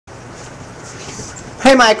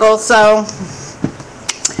Hey Michael, so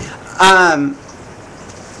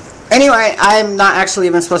anyway, I'm not actually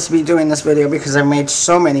even supposed to be doing this video because I've made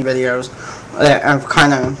so many videos that I've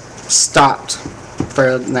kind of stopped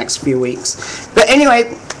for the next few weeks. But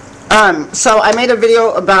anyway, so I made a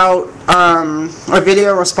video about a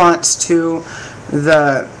video response to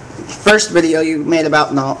the first video you made about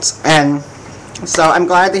Nalts, and so I'm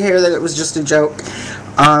glad to hear that it was just a joke.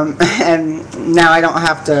 And now I don't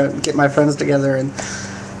have to get my friends together and,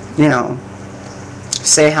 you know,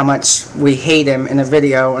 say how much we hate him in a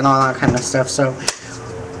video and all that kind of stuff. So,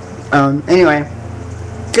 anyway,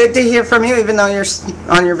 good to hear from you, even though you're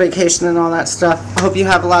on your vacation and all that stuff. I hope you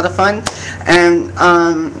have a lot of fun. And,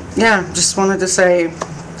 yeah, just wanted to say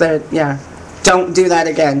that, yeah, don't do that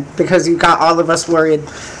again, because you got all of us worried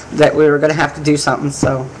that we were going to have to do something.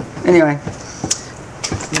 So, anyway,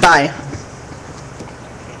 bye.